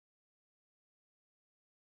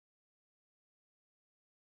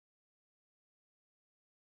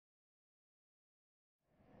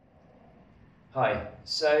Hi,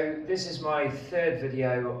 so this is my third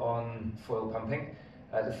video on foil pumping.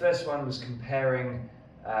 The first one was comparing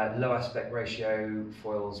low aspect ratio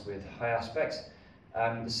foils with high aspect.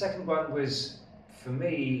 The second one was, for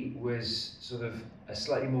me, was sort of a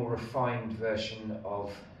slightly more refined version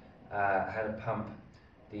of how to pump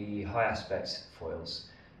the high aspect foils.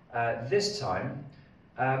 This time,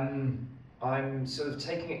 I'm sort of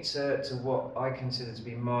taking it to what I consider to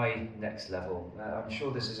be my next level. I'm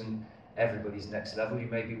sure this isn't everybody's next level, you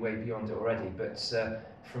may be way beyond it already, but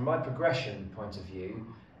from my progression point of view,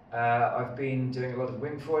 I've been doing a lot of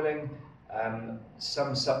wing foiling,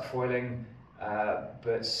 some sup foiling,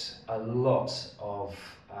 but a lot of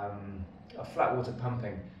flat water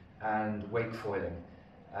pumping and wake foiling.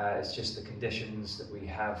 It's just the conditions that we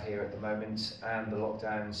have here at the moment, and the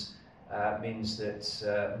lockdowns means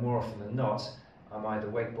that more often than not I'm either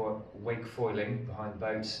wake foiling behind the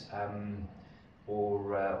boat,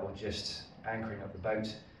 or just anchoring up the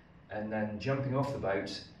boat and then jumping off the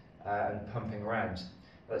boat and pumping around.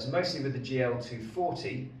 That's mostly with the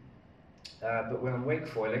GL240, but when I'm wake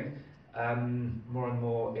foiling, more and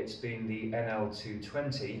more it's been the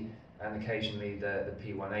NL220 and occasionally the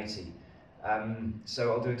P180.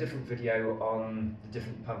 So I'll do a different video on the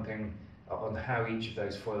different pumping, on how each of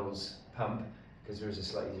those foils pump, because there is a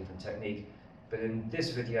slightly different technique. But in this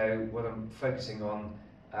video, what I'm focusing on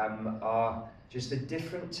are just the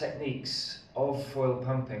different techniques of foil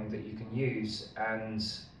pumping that you can use and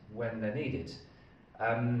when they're needed.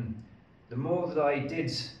 The more that I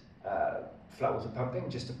did flat water pumping,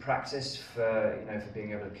 just to practice for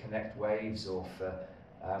being able to connect waves, or for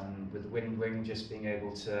with the wind wing, just being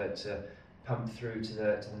able to pump through to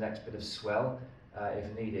the next bit of swell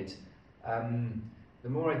if needed. The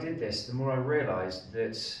more I did this, the more I realised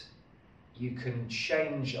that you can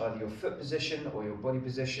change either your foot position or your body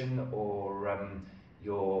position or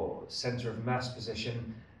your centre of mass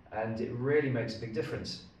position, and it really makes a big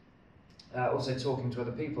difference. Also talking to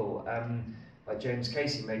other people, like James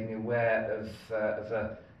Casey, made me aware of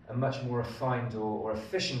a much more refined or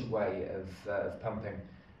efficient way of pumping.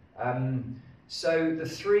 So the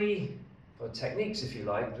three techniques, if you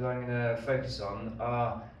like, that I'm going to focus on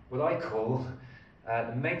are what I call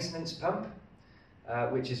the maintenance pump,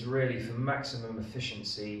 which is really for maximum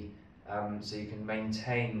efficiency, so you can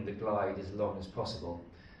maintain the glide as long as possible.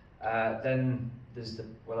 Then there's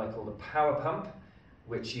what I call the power pump,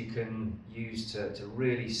 which you can use to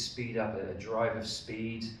really speed up a drive of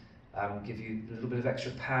speed, give you a little bit of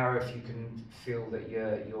extra power if you can feel that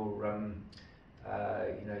you're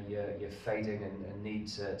fading and need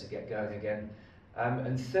to get going again.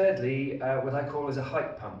 And thirdly, what I call is a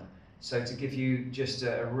height pump, so to give you just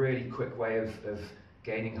a really quick way of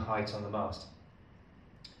gaining height on the mast.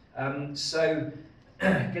 So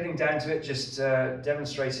getting down to it, just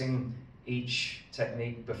demonstrating each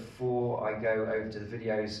technique before I go over to the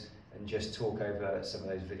videos and just talk over some of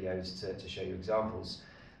those videos to show you examples.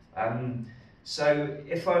 So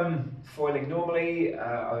if I'm foiling normally,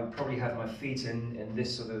 I would probably have my feet in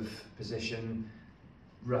this sort of position,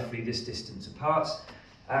 roughly this distance apart.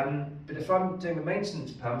 But if I'm doing a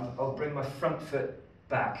maintenance pump, I'll bring my front foot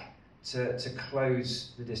back to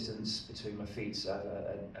close the distance between my feet, so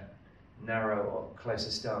a narrow or closer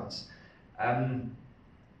stance.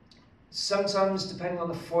 Sometimes, depending on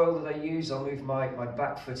the foil that I use, I'll move my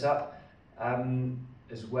back foot up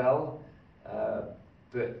as well.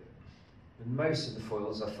 But with most of the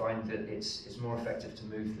foils, I find that it's more effective to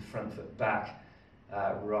move the front foot back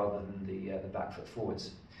rather than the back foot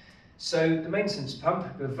forwards. So the maintenance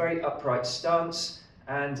pump, a very upright stance,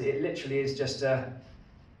 and it literally is just a,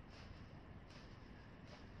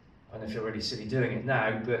 I don't know if you're really silly doing it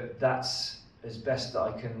now, but that's as best that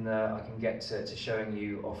I can get to showing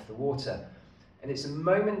you off the water. And it's a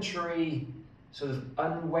momentary sort of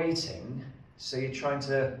unweighting, so you're trying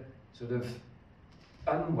to sort of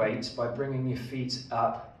unweight by bringing your feet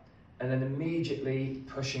up and then immediately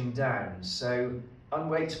pushing down. So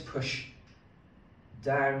unweight, push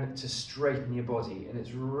down to straighten your body, and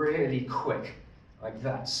it's really quick, like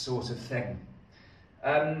that sort of thing.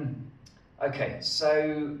 Okay,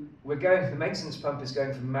 so the maintenance pump is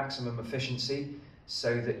going for maximum efficiency,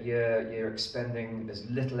 so that you're expending as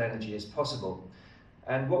little energy as possible.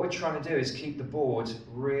 And what we're trying to do is keep the board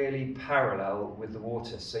really parallel with the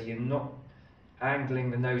water, so you're not angling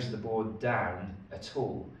the nose of the board down at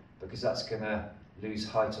all, because that's going to lose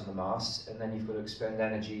height on the mast, and then you've got to expend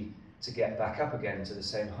energy to get back up again to the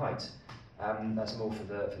same height. That's more for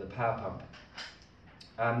the power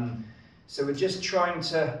pump. So we're just trying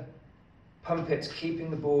to pump it, keeping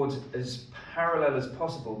the board as parallel as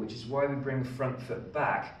possible, which is why we bring the front foot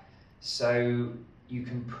back, so you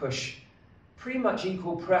can push pretty much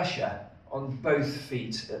equal pressure on both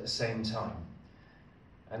feet at the same time.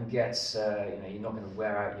 And gets, you're not going to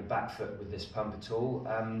wear out your back foot with this pump at all,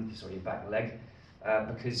 sorry, your back leg,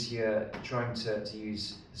 because you're trying to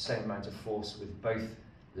use the same amount of force with both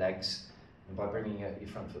legs, and by bringing your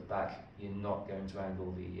front foot back, you're not going to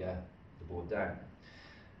angle the board down.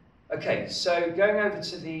 Okay, so going over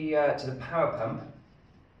to the power pump,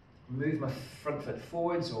 move my front foot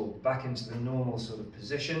forwards or back into the normal sort of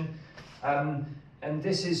position, and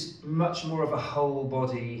this is much more of a whole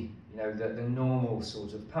body, the normal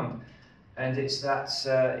sort of pump, and it's that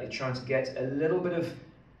you're trying to get a little bit of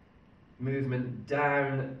movement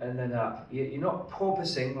down and then up. You're not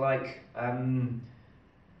porpoising like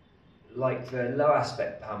the low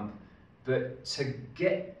aspect pump, but to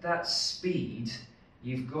get that speed,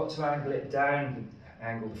 you've got to angle it down,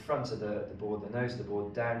 angle the front of the board, the nose of the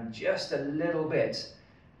board down just a little bit,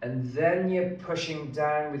 and then you're pushing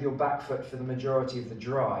down with your back foot for the majority of the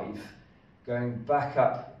drive, going back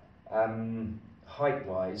up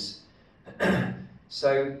height-wise.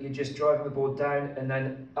 So you're just driving the board down and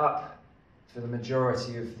then up for the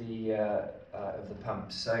majority of the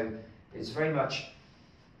pump. So it's very much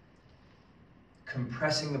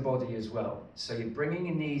compressing the body as well. So you're bringing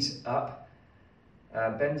your knees up,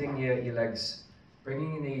 bending your legs,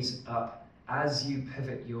 bringing your knees up as you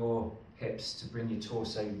pivot your hips to bring your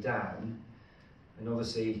torso down. And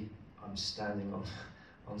obviously I'm standing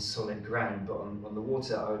on solid ground, but on the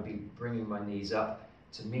water I would be bringing my knees up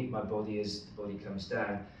to meet my body as the body comes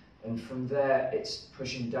down. And from there it's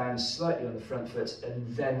pushing down slightly on the front foot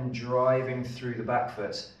and then driving through the back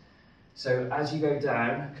foot. So as you go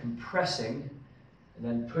down, compressing and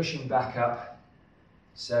then pushing back up,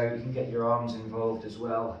 so you can get your arms involved as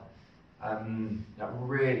well. That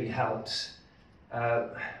really helps.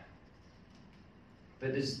 But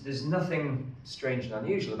there's nothing strange and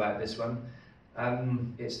unusual about this one.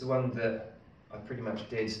 It's the one that I pretty much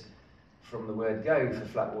did from the word go for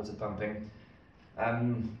flat water pumping.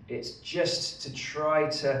 It's just to try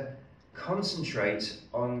to concentrate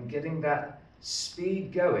on getting that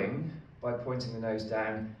speed going by pointing the nose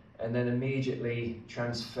down and then immediately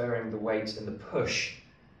transferring the weight and the push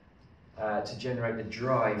to generate the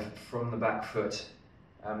drive from the back foot.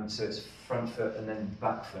 So it's front foot and then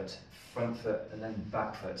back foot, front foot and then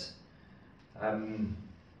back foot.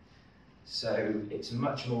 So it's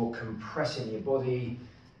much more compressing your body.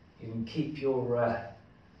 You can keep your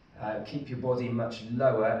body much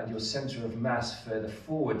lower and your centre of mass further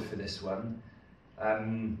forward for this one.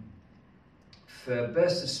 For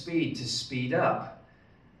bursts of speed to speed up,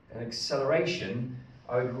 and acceleration,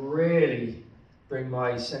 I would really bring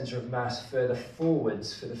my centre of mass further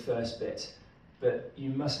forwards for the first bit, but you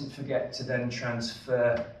mustn't forget to then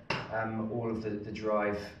transfer all of the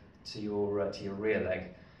drive to your rear leg.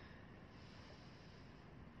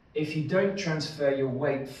 If you don't transfer your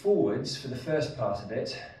weight forwards for the first part of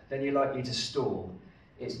it, then you're likely to stall.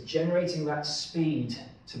 It's generating that speed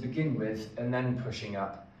to begin with and then pushing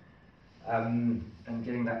up and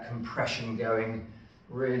getting that compression going.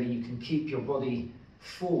 Really, you can keep your body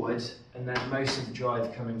forward and then most of the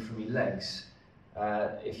drive coming from your legs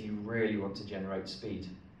if you really want to generate speed.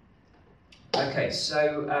 Okay,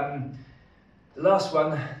 so the last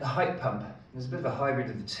one, the height pump. There's a bit of a hybrid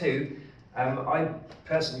of the two. I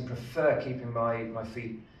personally prefer keeping my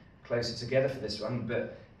feet closer together for this one,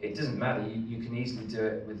 but it doesn't matter. You can easily do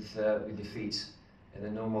it with your feet in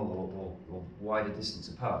a normal or wider distance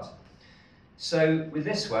apart. So with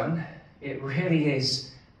this one, it really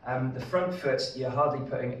is the front foot. You're hardly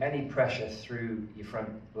putting any pressure through your front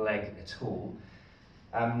leg at all.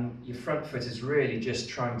 Your front foot is really just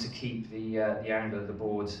trying to keep the angle of the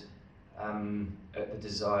board at the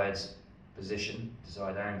desired position,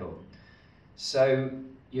 desired angle. So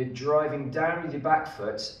you're driving down with your back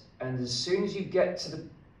foot, and as soon as you get to the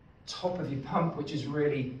top of your pump, which is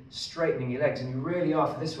really straightening your legs, and you really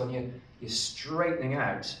are for this one, you're straightening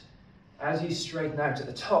out. As you straighten out at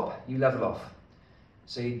the top, you level off.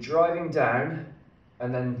 So you're driving down,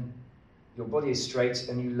 and then your body is straight,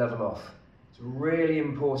 and you level off. It's really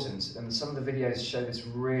important, and some of the videos show this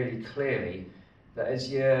really clearly, that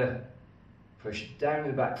as you push down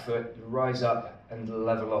with the back foot, you rise up and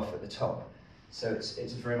level off at the top. So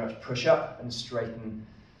it's very much push up and straighten,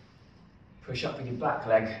 push up with your back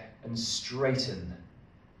leg and straighten.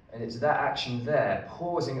 And it's that action there,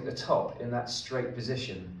 pausing at the top in that straight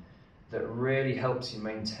position, that really helps you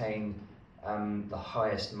maintain the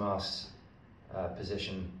highest mast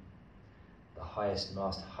position, the highest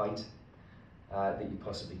mast height that you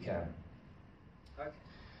possibly can.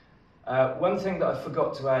 Okay. One thing that I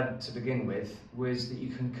forgot to add to begin with was that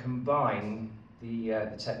you can combine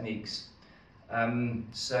the techniques.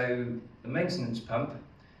 So the maintenance pump,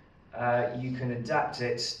 you can adapt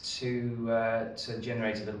it to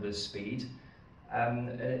generate a little bit of speed. And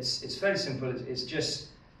it's fairly simple. It's just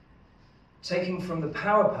taking from the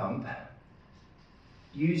power pump,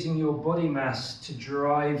 using your body mass to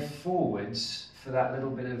drive forwards for that little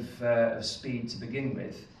bit of speed to begin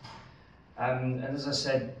with. And as I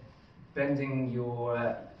said, bending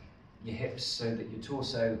your hips so that your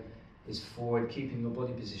torso is forward, keeping your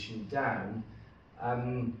body position down.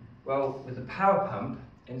 Well, with the power pump,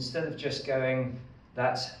 instead of just going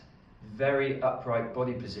that very upright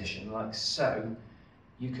body position like so,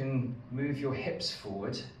 you can move your hips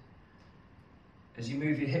forward. As you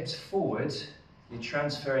move your hips forward, you're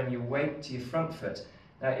transferring your weight to your front foot.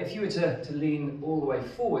 Now, if you were to lean all the way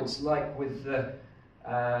forwards, like with the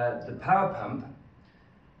power pump,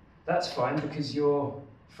 that's fine because your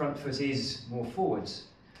front foot is more forwards.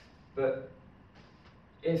 But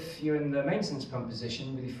if you're in the maintenance pump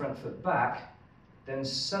position with your front foot back, then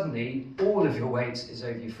suddenly all of your weight is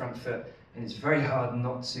over your front foot, and it's very hard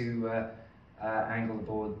not to angle the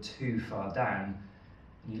board too far down.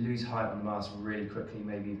 You lose height on the mast really quickly,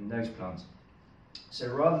 maybe even nose plant. So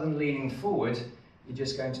rather than leaning forward, you're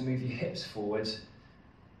just going to move your hips forward,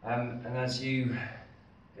 and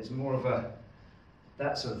it's more of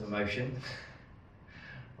that sort of a motion.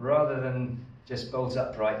 Rather than just bolt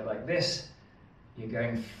upright like this, you're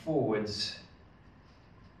going forwards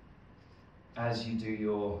as you do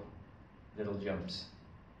your little jumps.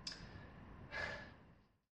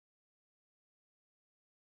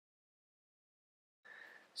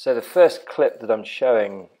 So the first clip that I'm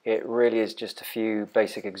showing, it really is just a few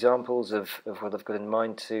basic examples of what I've got in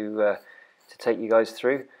mind to take you guys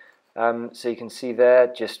through. So you can see there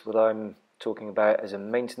just what I'm talking about as a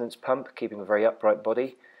maintenance pump, keeping a very upright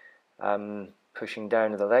body, pushing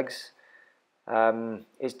down to the legs.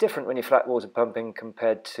 It's different when you're flat water pumping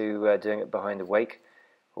compared to doing it behind a wake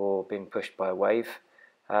or being pushed by a wave.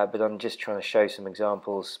 But I'm just trying to show some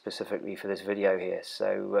examples specifically for this video here,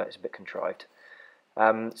 so it's a bit contrived.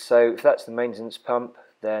 So if that's the maintenance pump,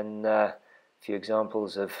 then a few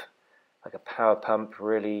examples of like a power pump,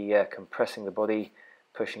 really compressing the body,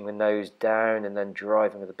 pushing the nose down and then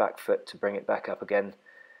driving with the back foot to bring it back up again.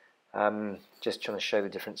 Just trying to show the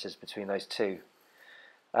differences between those two.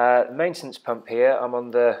 The maintenance pump here, I'm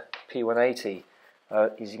on the P180.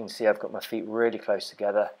 As you can see, I've got my feet really close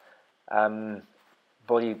together.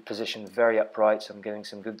 Body position very upright, so I'm getting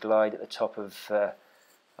some good glide at the top of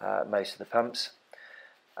most of the pumps.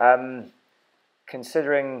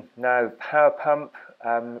 Considering now power pump,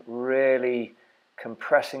 really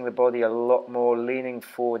compressing the body a lot more, leaning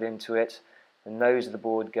forward into it, the nose of the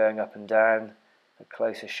board going up and down, a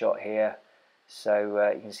closer shot here,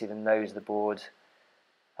 so you can see the nose of the board,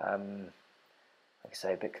 like I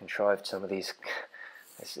say, a bit contrived, some of these.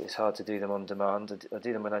 It's hard to do them on demand. I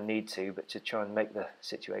do them when I need to, but to try and make the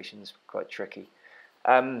situations quite tricky.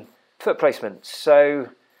 Foot placement. So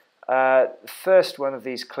the first one of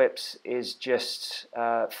these clips is just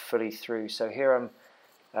fully through. So here I'm,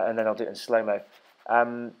 and then I'll do it in slow-mo.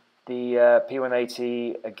 The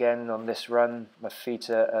P180, again on this run, my feet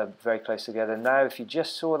are very close together. Now if you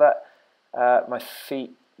just saw that my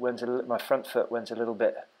front foot went a little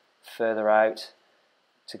bit further out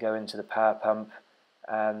to go into the power pump,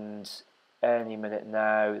 and any minute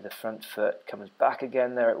now the front foot comes back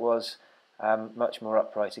again. There it was, much more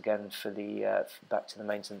upright again for the back to the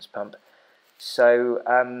maintenance pump.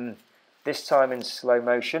 So this time in slow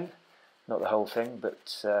motion, not the whole thing,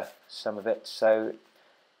 but some of it. So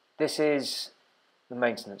this is the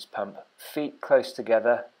maintenance pump, feet close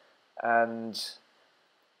together, and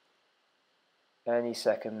any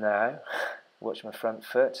second now, watch my front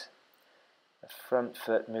foot. The front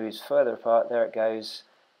foot moves further apart, there it goes,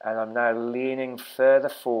 and I'm now leaning further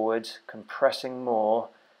forward, compressing more.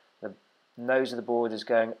 The nose of the board is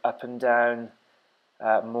going up and down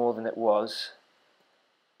more than it was,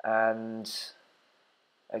 and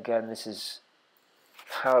again this is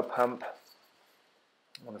power pump.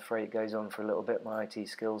 I'm afraid it goes on for a little bit, my IT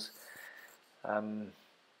skills. I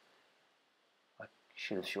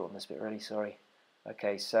should have shortened this bit really, sorry.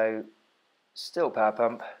 Okay, so still power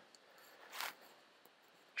pump.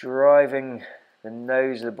 Driving the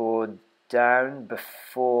nose of the board down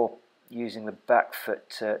before using the back foot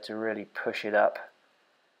to really push it up.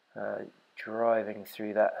 Driving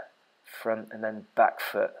through that front and then back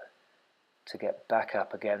foot to get back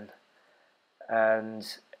up again. And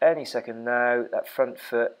any second now, that front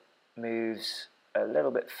foot moves a little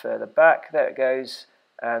bit further back. There it goes.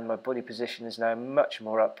 And my body position is now much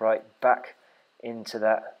more upright, back into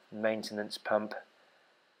that maintenance pump.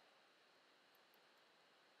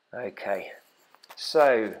 Okay,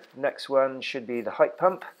 So next one should be the height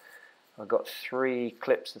pump. I've got 3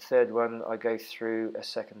 clips. The third one I go through a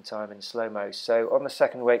second time in slow-mo. So on the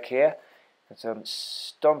second wake here, I'm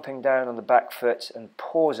stomping down on the back foot and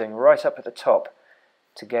pausing right up at the top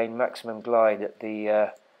to gain maximum glide at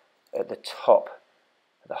the top,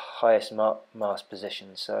 at the highest mast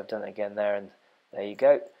position. So I've done it again there, and there you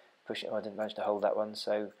go. Push it. Oh, I didn't manage to hold that one,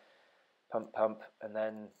 so pump, pump, and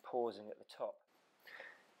then pausing at the top.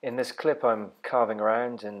 In this clip I'm carving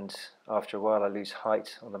around, and after a while I lose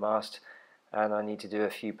height on the mast, and I need to do a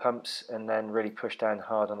few pumps and then really push down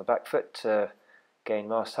hard on the back foot to gain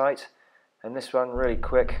mast height. And this one really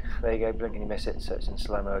quick, there you go, blink and you miss it, so it's in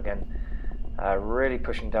slow-mo again. Really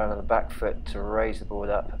pushing down on the back foot to raise the board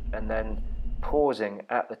up, and then pausing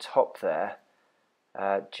at the top there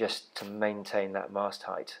just to maintain that mast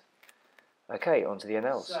height. Okay, on to the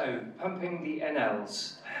NLs. So, pumping the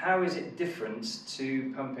NLs, how is it different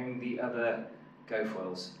to pumping the other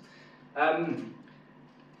GoFoils?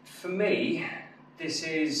 For me, this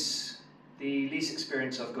is the least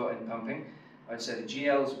experience I've got in pumping. I'd say the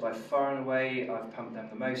GLs by far and away, I've pumped them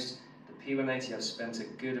the most. The P180 I've spent a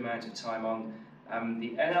good amount of time on. The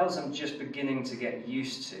NLs I'm just beginning to get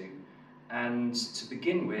used to, and to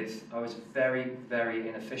begin with I was very, very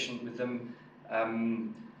inefficient with them.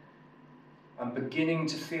 I'm beginning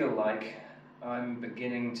to feel like I'm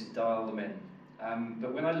beginning to dial them in.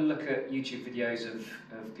 But when I look at YouTube videos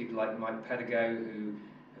of people like Mike Pedigo, who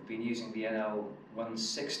have been using the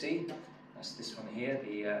NL160, that's this one here,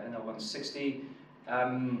 the NL160,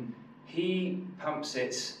 he pumps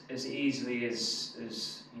it as easily as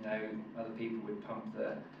you know, other people would pump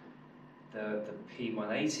the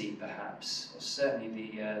P180 perhaps, or certainly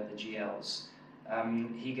the GLs.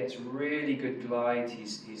 He gets really good glide.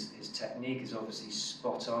 His technique is obviously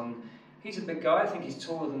spot on. He's a big guy. I think he's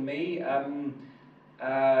taller than me.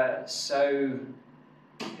 So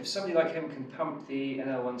if somebody like him can pump the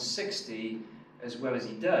NL160 as well as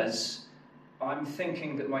he does, I'm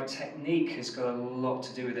thinking that my technique has got a lot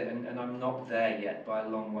to do with it, and I'm not there yet by a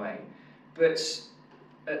long way. But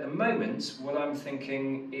at the moment, what I'm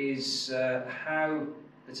thinking is how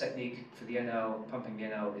the technique for the NL, pumping the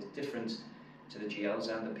NL, is different to the GLs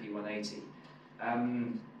and the P180.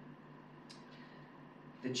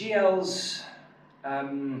 The GLs,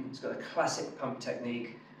 it's got a classic pump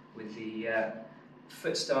technique with the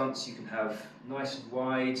foot stance. You can have nice and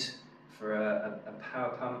wide for a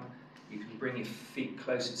power pump. You can bring your feet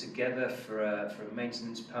closer together for a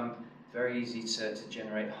maintenance pump. Very easy to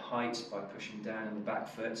generate height by pushing down on the back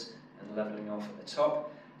foot and levelling off at the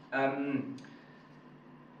top.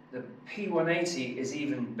 The P180 is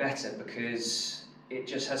even better because it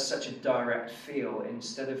just has such a direct feel.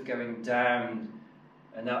 Instead of going down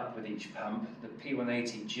and up with each pump, the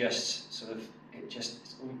P180 just sort of,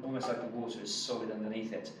 it's almost like the water is solid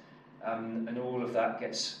underneath it. And all of that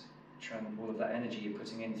all of that energy you're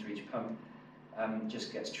putting in through each pump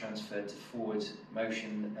just gets transferred to forward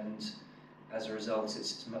motion, and as a result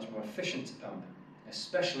it's much more efficient to pump,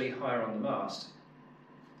 especially higher on the mast.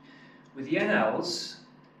 With the NLs,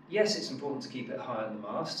 yes, it's important to keep it high on the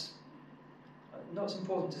mast. Not as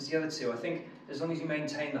important as the other two. I think as long as you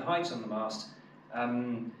maintain the height on the mast,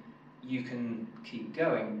 you can keep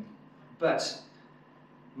going. But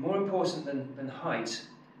more important than height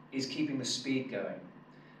is keeping the speed going.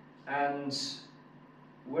 And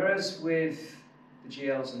whereas with the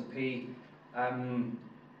GLs and the P,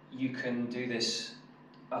 you can do this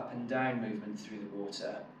up and down movement through the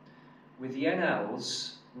water. With the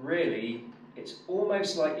NLs, really, it's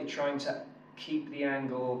almost like you're trying to keep the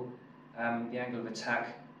angle of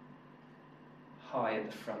attack high at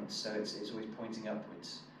the front, so it's always pointing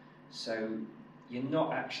upwards. So you're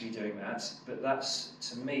not actually doing that, but that's,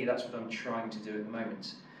 to me, that's what I'm trying to do at the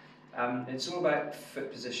moment. It's all about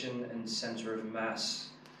foot position and centre of mass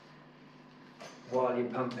while you're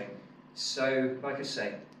pumping. So, like I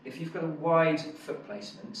say, if you've got a wide foot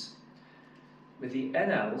placement, with the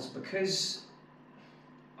NLs, because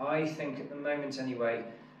I think at the moment anyway,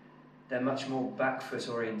 they're much more back foot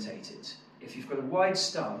orientated. If you've got a wide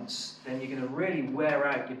stance, then you're going to really wear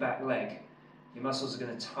out your back leg. Your muscles are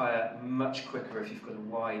going to tire much quicker if you've got a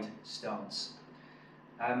wide stance.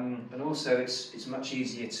 And also it's much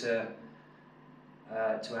easier to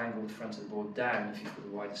angle the front of the board down if you've got a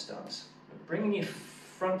wider stance. But bringing your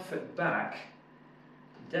front foot back,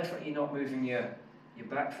 definitely not moving your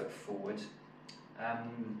back foot forward.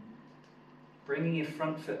 Bringing your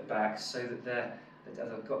front foot back so that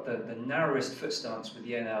I've got the narrowest foot stance with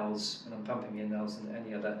the NLs when I'm pumping the NLs than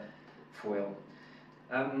any other foil.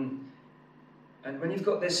 And when you've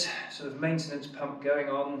got this sort of maintenance pump going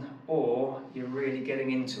on, or you're really getting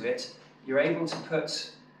into it, you're able to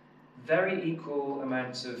put very equal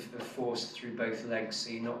amounts of force through both legs, so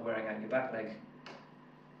you're not wearing out your back leg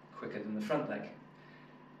quicker than the front leg.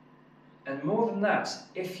 And more than that,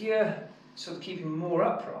 if you're sort of keeping more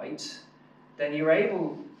upright, then you're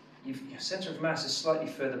able, your centre of mass is slightly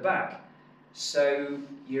further back, so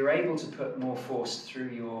you're able to put more force through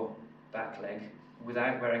your back leg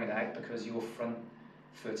without wearing it out because your front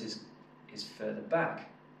foot is further back.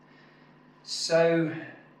 So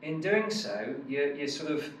in doing so, you're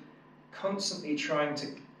sort of constantly trying to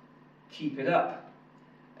keep it up,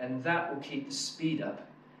 and that will keep the speed up.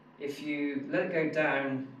 If you let it go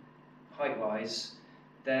down height-wise,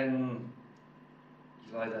 then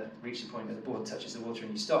you'll either reach the point where the board touches the water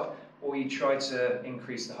and you stop, or you try to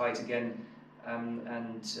increase the height again,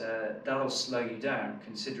 and that'll slow you down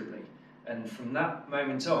considerably. And from that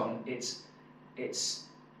moment on, it's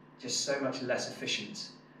just so much less efficient.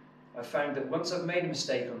 I've found that once I've made a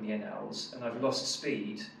mistake on the NLs and I've lost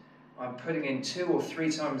speed, I'm putting in 2 or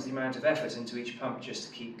 3 times the amount of effort into each pump just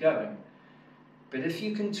to keep going. But if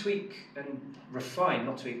you can tweak and refine,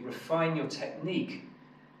 not tweak, refine your technique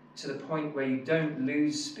to the point where you don't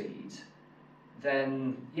lose speed,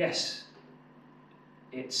 then yes,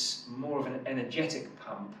 it's more of an energetic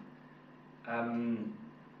pump, and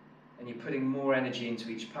you're putting more energy into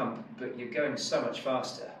each pump, but you're going so much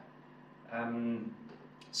faster.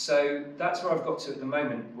 So that's where I've got to at the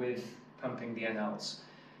moment with pumping the NLs.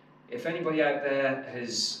 If anybody out there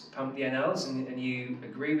has pumped the NLs and you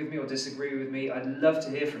agree with me or disagree with me, I'd love to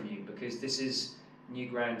hear from you, because this is new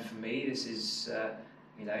ground for me. This is,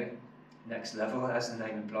 you know, next level, as the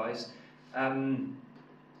name implies.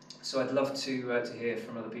 So I'd love to hear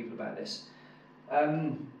from other people about this.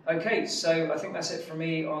 Okay, so I think that's it from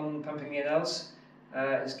me on pumping the NLs.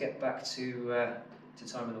 Let's get back to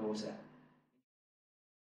time in the water.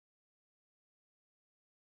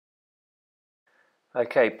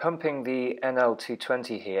 Okay, pumping the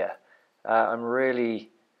NL220 here. I'm really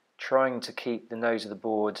trying to keep the nose of the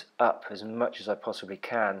board up as much as I possibly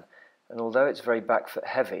can, and although it's very back foot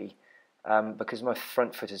heavy, because my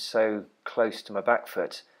front foot is so close to my back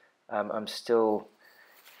foot, I'm still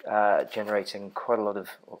generating quite a lot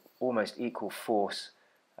of almost equal force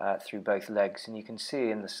through both legs. And you can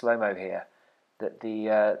see in the slow-mo here that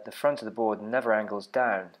the front of the board never angles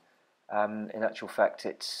down. In actual fact,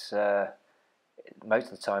 it's most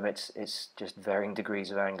of the time it's just varying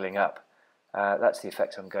degrees of angling up. That's the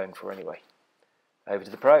effect I'm going for anyway. Over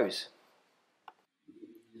to the pros.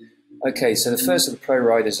 Okay, so the first of the pro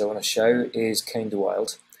riders I want to show is Kane de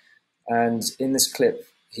Wilde, and in this clip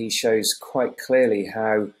he shows quite clearly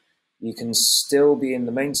how you can still be in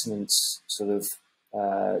the maintenance sort of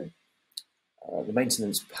the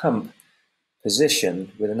maintenance pump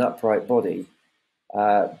position with an upright body,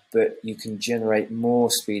 but you can generate more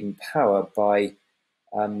speed and power by,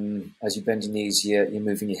 as you bend your knees, you're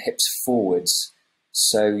moving your hips forwards,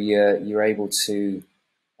 so you're able to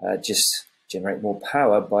just generate more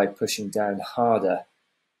power by pushing down harder,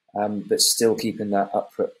 but still keeping that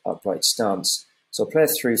upright stance. So I'll play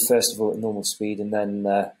it through first of all at normal speed and then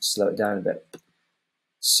slow it down a bit.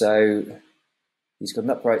 So he's got an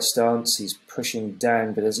upright stance, he's pushing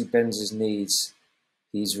down, but as he bends his knees,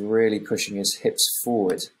 he's really pushing his hips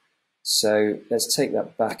forward. So let's take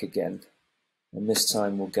that back again, and this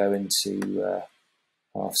time we'll go into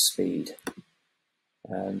half speed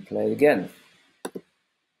and play it again.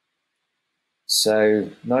 So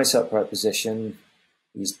nice upright position.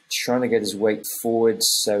 He's trying to get his weight forwards,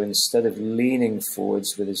 so instead of leaning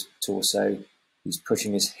forwards with his torso, he's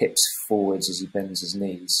pushing his hips forwards as he bends his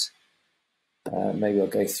knees. Maybe I'll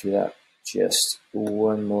go through that just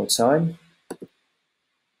one more time.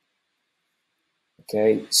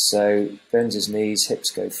 Okay, so bends his knees,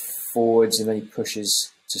 hips go forwards, and then he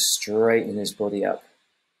pushes to straighten his body up.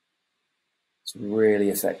 It's really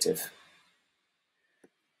effective.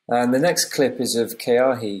 And the next clip is of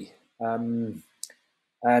Keahi.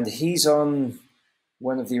 And he's on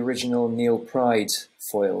one of the original Neil Pride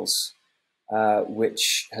foils,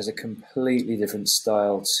 which has a completely different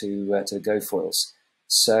style to the GoFoils.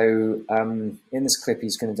 So in this clip,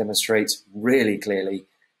 he's going to demonstrate really clearly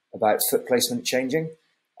about foot placement changing.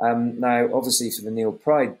 Now, obviously, for the Neil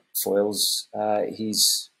Pride foils,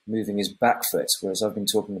 he's moving his back foot, whereas I've been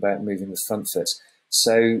talking about moving the front foot.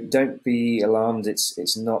 So don't be alarmed.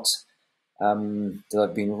 It's not that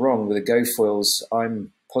I've been wrong with the GoFoils.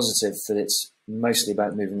 I'm positive that it's mostly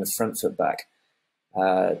about moving the front foot back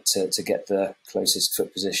to get the closest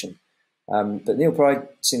foot position. But Neil Pride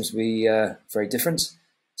seems to be very different.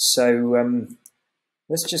 So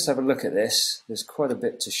let's just have a look at this. There's quite a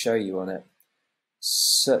bit to show you on it.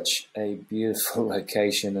 Such a beautiful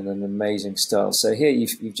location and an amazing style. So here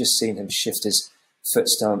you've just seen him shift his foot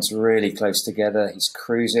stance really close together. He's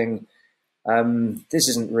cruising. This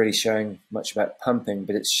isn't really showing much about pumping,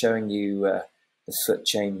 but it's showing you the foot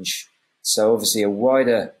change. So obviously a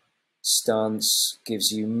wider stance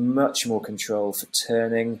gives you much more control for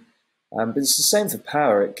turning, but it's the same for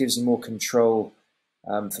power. It gives you more control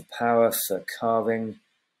for power, for carving,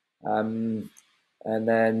 and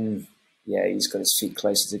then yeah, he's got his feet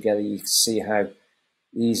closer together. You can see how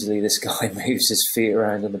easily this guy moves his feet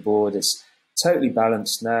around on the board. It's totally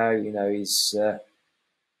balanced now. You know, he's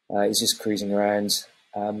just cruising around.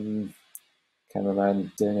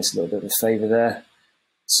 Cameraman doing us a little bit of a favour there.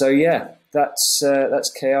 So yeah, that's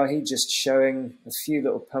Keahi just showing a few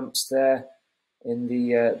little pumps there in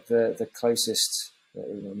the closest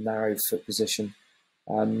narrow foot position.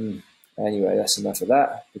 Anyway, that's enough of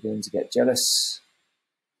that. Beginning to get jealous.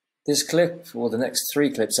 This clip, or the next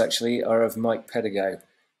 3 clips actually, are of Mike Pedigo.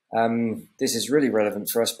 This is really relevant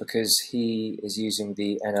for us because he is using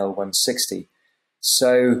the NL160.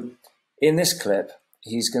 So in this clip,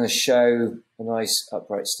 he's going to show a nice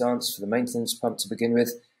upright stance for the maintenance pump to begin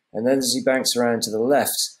with, and then as he banks around to the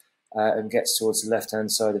left and gets towards the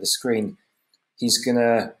left-hand side of the screen, he's going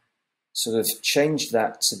to sort of change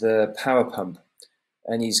that to the power pump,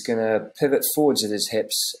 and he's going to pivot forwards at his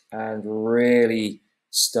hips and really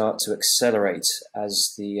start to accelerate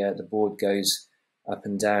as the board goes up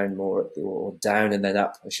and down more, or down and then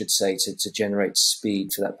up, I should say, to generate speed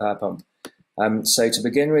for that power pump. So to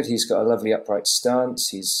begin with, he's got a lovely upright stance.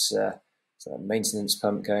 He's got a maintenance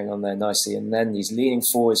pump going on there nicely, and then he's leaning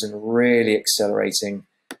forwards and really accelerating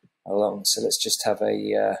along. So let's just have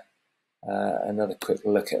another quick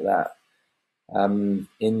look at that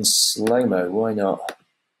in slow-mo. Why not?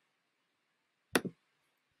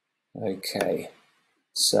 Okay,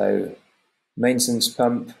 so maintenance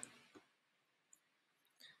pump.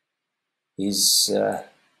 He's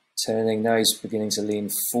turning now. He's beginning to lean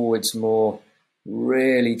forwards more,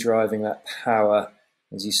 really driving that power.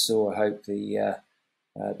 As you saw, I hope the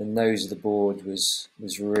nose of the board was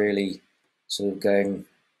really sort of going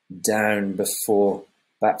down before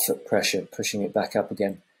back foot pressure, pushing it back up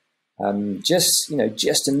again. Just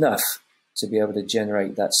enough to be able to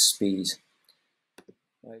generate that speed.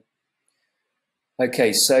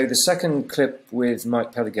 Okay, so the second clip with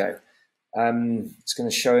Mike Pedigo. It's going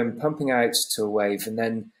to show him pumping out to a wave, and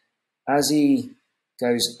then as he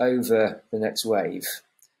goes over the next wave,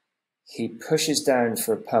 he pushes down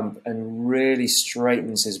for a pump and really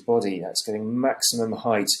straightens his body. That's getting maximum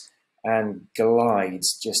height and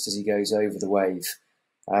glides just as he goes over the wave.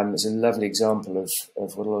 It's a lovely example of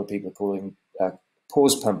what a lot of people are calling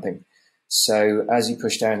pause pumping. So as you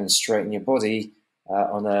push down and straighten your body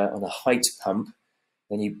on a height pump,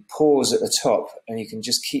 then you pause at the top and you can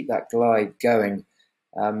just keep that glide going.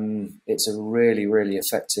 It's a really, really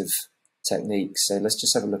effective technique. So let's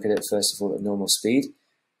just have a look at it first of all at normal speed.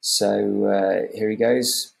 So here he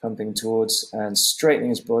goes, pumping towards and straightening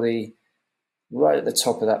his body right at the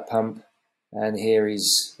top of that pump. And here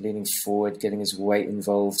he's leaning forward, getting his weight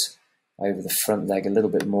involved over the front leg a little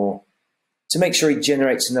bit more to make sure he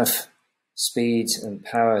generates enough speed and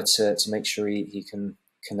power to make sure he can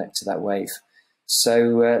connect to that wave.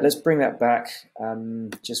 So let's bring that back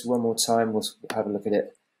just one more time. We'll have a look at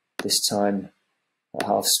it this time at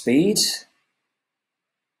half speed.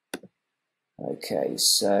 Okay,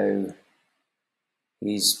 so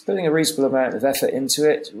he's putting a reasonable amount of effort into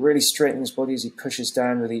it, really straightening his body as he pushes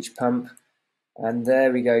down with each pump. And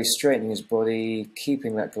there we go, straightening his body,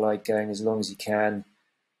 keeping that glide going as long as he can.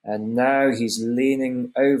 And now he's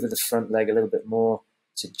leaning over the front leg a little bit more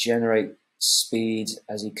to generate speed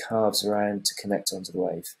as he carves around to connect onto the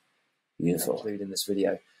wave. Beautiful. Include in this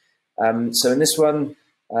video. So in this one,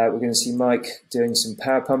 we're going to see Mike doing some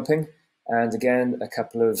power pumping, and again a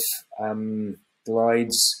couple of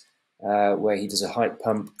glides where he does a height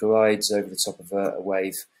pump, glides over the top of a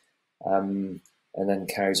wave, and then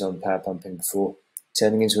carries on power pumping before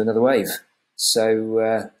turning into another wave.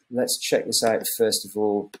 So let's check this out first of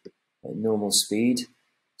all at normal speed.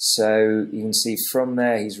 So you can see from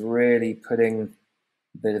there he's really putting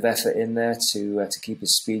a bit of effort in there to keep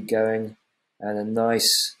his speed going, and a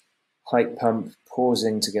nice height pump,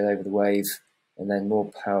 pausing to get over the wave, and then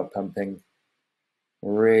more power pumping,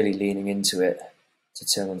 really leaning into it to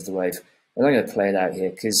turn onto the wave. And I'm going to play it out here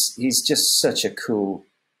because he's just such a cool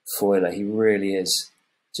foiler. He really is.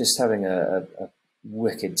 Just having a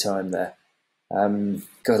wicked time there.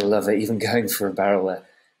 Gotta love it, even going for a barrel there.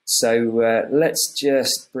 So let's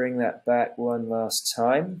just bring that back one last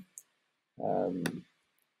time.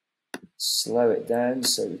 slow it down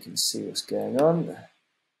so we can see what's going on.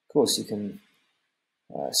 Of course, you can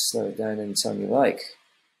slow it down anytime you like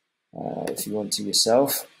if you want to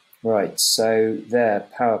yourself. Right, so there,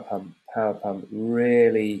 power pump,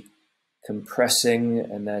 really compressing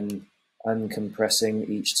and then uncompressing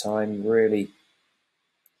each time, really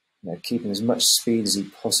keeping as much speed as he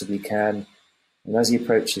possibly can. And as he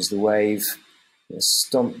approaches the wave,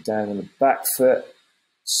 stomp down on the back foot,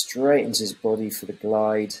 straightens his body for the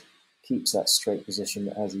glide, keeps that straight position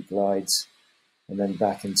as he glides, and then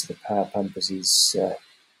back into the power pump as he's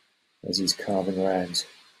carving around.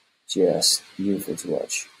 Just beautiful to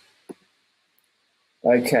watch.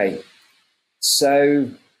 Okay, so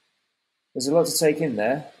there's a lot to take in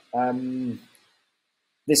there.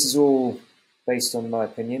 This is all based on my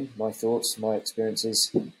opinion, my thoughts, my experiences,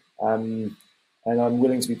 and I'm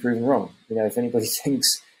willing to be proven wrong. If anybody thinks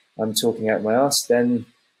I'm talking out my arse, then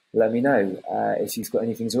let me know. If you've got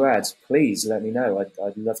anything to add, please let me know.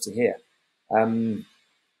 I'd love to hear.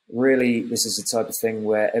 Really, this is the type of thing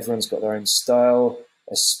where everyone's got their own style,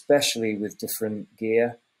 especially with different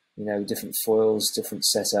gear, different foils, different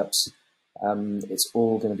setups. It's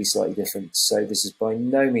all going to be slightly different. So this is by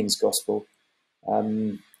no means gospel.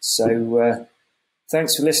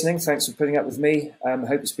 Thanks for listening. Thanks for putting up with me.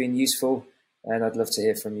 Hope it's been useful, and I'd love to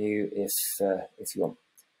hear from you if you want.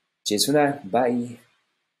 Cheers for now. Bye.